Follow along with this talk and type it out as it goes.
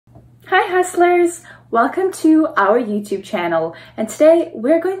Hi hustlers! Welcome to our YouTube channel, and today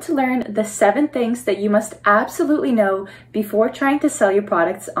we're going to learn the 7 things that you must absolutely know before trying to sell your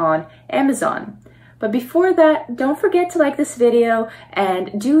products on Amazon. But before that, don't forget to like this video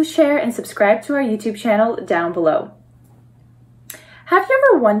and do share and subscribe to our YouTube channel down below. Have you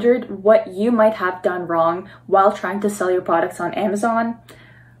ever wondered what you might have done wrong while trying to sell your products on Amazon?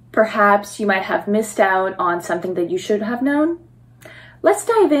 Perhaps you might have missed out on something that you should have known? Let's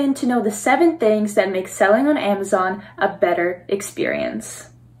dive in to know the 7 things that make selling on Amazon a better experience.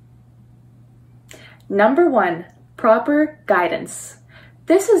 Number 1, proper guidance.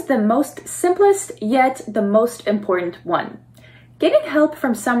 This is the most simplest yet the most important one. Getting help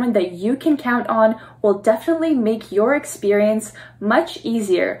from someone that you can count on will definitely make your experience much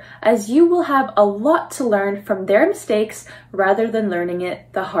easier, as you will have a lot to learn from their mistakes rather than learning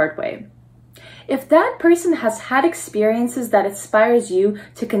it the hard way. If that person has had experiences that inspires you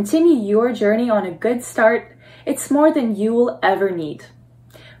to continue your journey on a good start, it's more than you will ever need.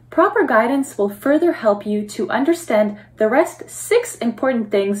 Proper guidance will further help you to understand the rest 6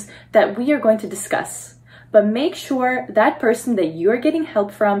 important things that we are going to discuss. But make sure that person that you are getting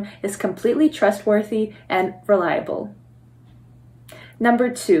help from is completely trustworthy and reliable. Number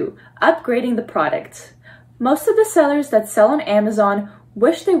 2, upgrading the product. Most of the sellers that sell on Amazon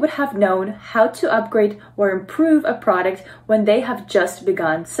wish they would have known how to upgrade or improve a product when they have just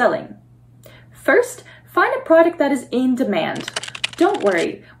begun selling. First, find a product that is in demand. Don't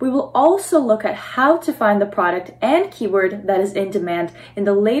worry, we will also look at how to find the product and keyword that is in demand in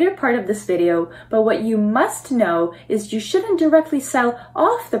the later part of this video, but what you must know is you shouldn't directly sell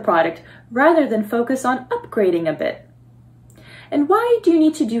off the product rather than focus on upgrading a bit. And why do you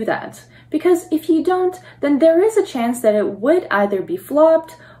need to do that? Because if you don't, then there is a chance that it would either be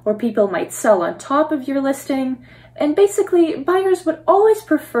flopped or people might sell on top of your listing. And basically, buyers would always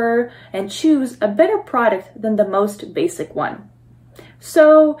prefer and choose a better product than the most basic one.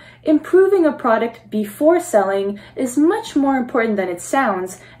 So, improving a product before selling is much more important than it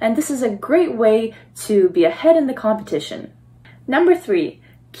sounds, and this is a great way to be ahead in the competition. Number 3,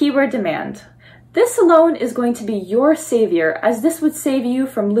 keyword demand. This alone is going to be your savior, as this would save you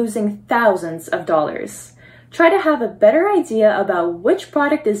from losing thousands of dollars. Try to have a better idea about which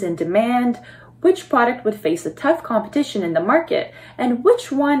product is in demand, which product would face a tough competition in the market, and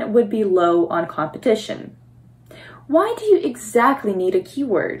which one would be low on competition. Why do you exactly need a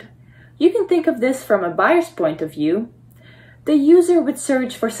keyword? You can think of this from a buyer's point of view. The user would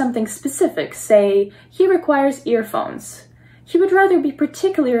search for something specific, say, he requires earphones. He would rather be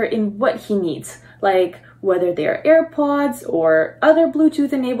particular in what he needs, like whether they are AirPods or other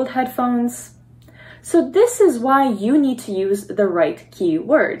Bluetooth-enabled headphones. So this is why you need to use the right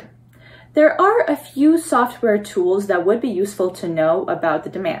keyword. There are a few software tools that would be useful to know about the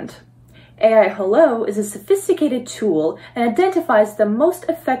demand. AiHello is a sophisticated tool and identifies the most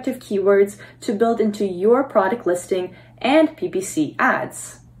effective keywords to build into your product listing and PPC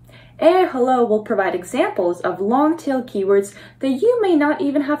ads. AiHello will provide examples of long-tail keywords that you may not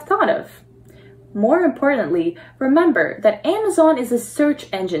even have thought of. More importantly, remember that Amazon is a search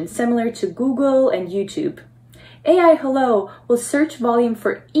engine similar to Google and YouTube. AiHello will search volume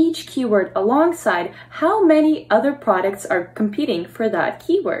for each keyword alongside how many other products are competing for that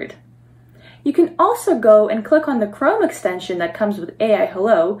keyword. You can also go and click on the Chrome extension that comes with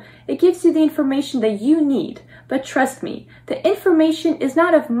AiHello. It gives you the information that you need, but trust me, the information is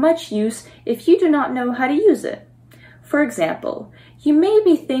not of much use if you do not know how to use it. For example, you may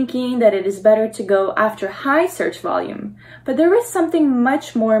be thinking that it is better to go after high search volume, but there is something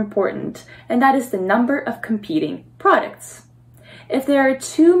much more important, and that is the number of competing products. If there are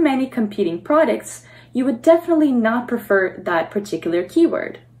too many competing products, you would definitely not prefer that particular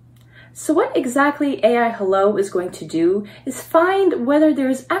keyword. So what exactly AiHello is going to do is find whether there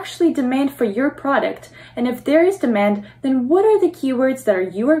is actually demand for your product, and if there is demand, then what are the keywords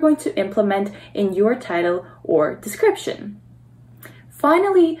that you are going to implement in your title or description.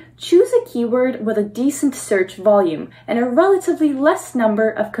 Finally, choose a keyword with a decent search volume and a relatively less number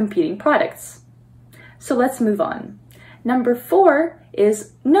of competing products. So let's move on. Number 4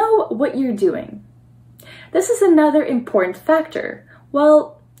 is know what you're doing. This is another important factor.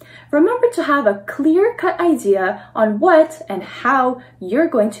 Well, remember to have a clear-cut idea on what and how you're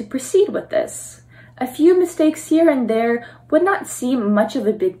going to proceed with this. A few mistakes here and there would not seem much of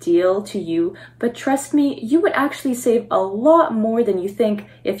a big deal to you, but trust me, you would actually save a lot more than you think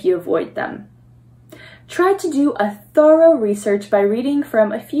if you avoid them. Try to do a thorough research by reading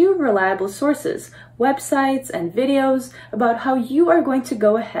from a few reliable sources, websites, and videos about how you are going to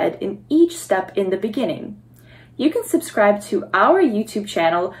go ahead in each step in the beginning. you can subscribe to our YouTube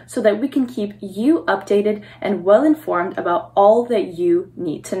channel so that we can keep you updated and well informed about all that you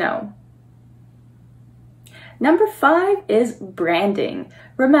need to know. Number 5 is branding.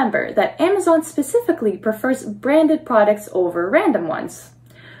 Remember that Amazon specifically prefers branded products over random ones.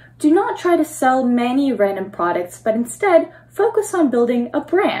 Do not try to sell many random products, but instead focus on building a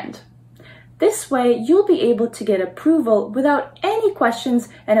brand. This way, you'll be able to get approval without any questions,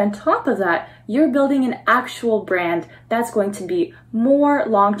 and on top of that, you're building an actual brand that's going to be more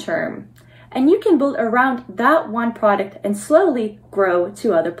long-term. And you can build around that one product and slowly grow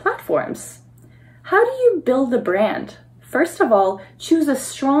to other platforms. How do you build the brand? First of all, choose a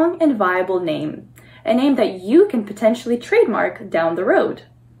strong and viable name, a name that you can potentially trademark down the road.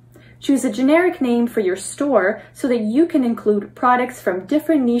 Choose a generic name for your store so that you can include products from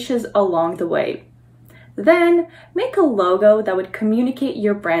different niches along the way. Then, make a logo that would communicate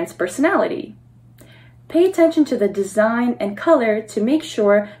your brand's personality. Pay attention to the design and color to make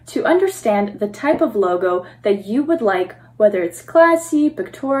sure to understand the type of logo that you would like, whether it's classy,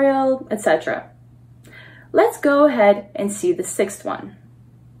 pictorial, etc. Let's go ahead and see the 6th one.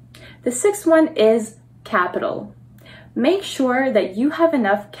 The 6th one is capital. Make sure that you have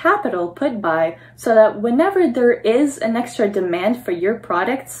enough capital put by so that whenever there is an extra demand for your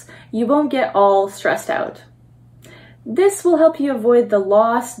products, you won't get all stressed out. This will help you avoid the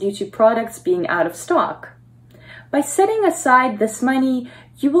loss due to products being out of stock. By setting aside this money,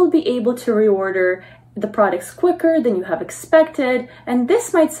 you will be able to reorder the products quicker than you have expected, and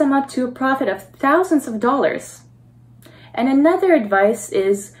this might sum up to a profit of thousands of dollars. And another advice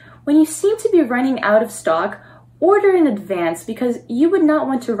is, when you seem to be running out of stock, order in advance because you would not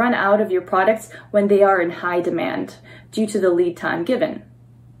want to run out of your products when they are in high demand due to the lead time given.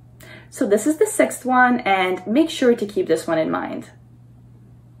 So this is the 6th one, and make sure to keep this one in mind.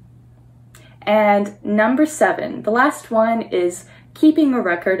 And number 7, the last one, is keeping a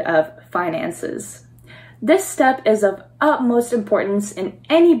record of finances. This step is of utmost importance in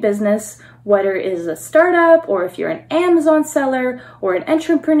any business, whether it is a startup or if you're an Amazon seller or an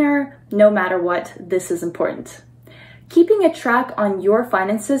entrepreneur. No matter what, this is important. Keeping a track on your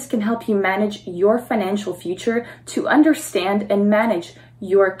finances can help you manage your financial future to understand and manage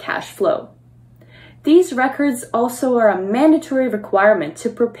your cash flow. These records also are a mandatory requirement to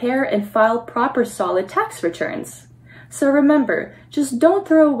prepare and file proper solid tax returns. So remember, just don't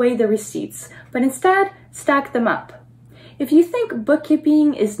throw away the receipts, but instead stack them up. If you think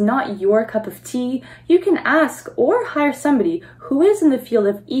bookkeeping is not your cup of tea, you can ask or hire somebody who is in the field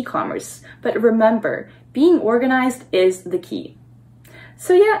of e-commerce. But remember, being organized is the key.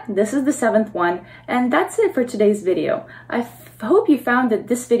 So yeah, this is the 7th one, and that's it for today's video. I hope you found that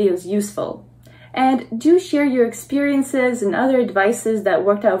this video is useful. And do share your experiences and other advices that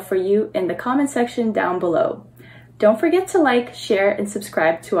worked out for you in the comment section down below. Don't forget to like, share, and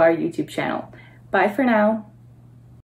subscribe to our YouTube channel. Bye for now.